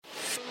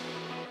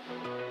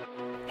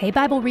Hey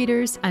Bible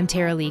readers, I'm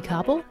Tara Lee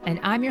Koppel, and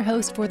I'm your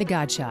host for The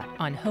God Shot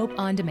on Hope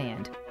on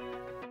Demand.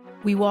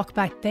 We walk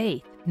by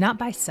faith, not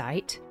by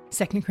sight.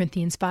 2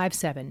 Corinthians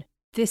 5:7.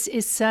 This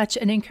is such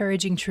an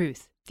encouraging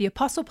truth. The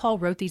Apostle Paul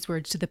wrote these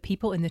words to the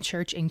people in the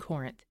church in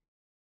Corinth.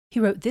 He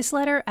wrote this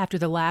letter after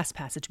the last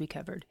passage we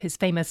covered, his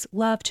famous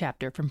love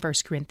chapter from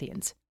 1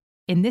 Corinthians.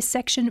 In this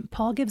section,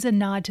 Paul gives a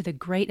nod to the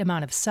great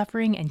amount of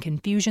suffering and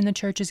confusion the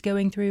church is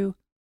going through.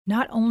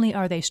 Not only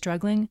are they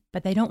struggling,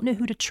 but they don't know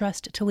who to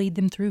trust to lead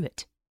them through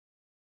it.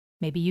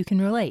 Maybe you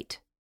can relate.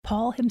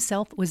 Paul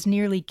himself was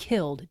nearly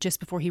killed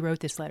just before he wrote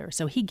this letter,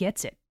 so he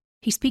gets it.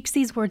 He speaks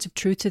these words of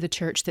truth to the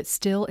church that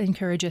still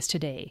encourage us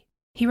today.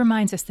 He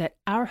reminds us that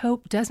our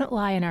hope doesn't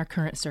lie in our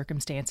current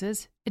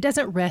circumstances. It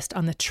doesn't rest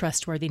on the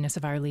trustworthiness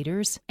of our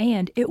leaders,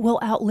 and it will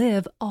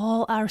outlive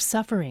all our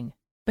suffering,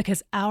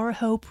 because our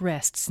hope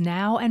rests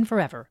now and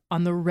forever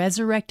on the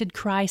resurrected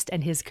Christ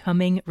and his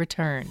coming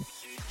return.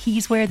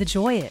 He's where the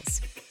joy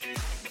is.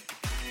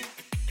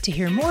 To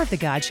hear more of The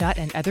God Shot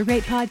and other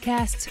great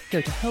podcasts,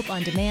 go to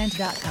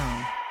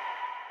hopeondemand.com.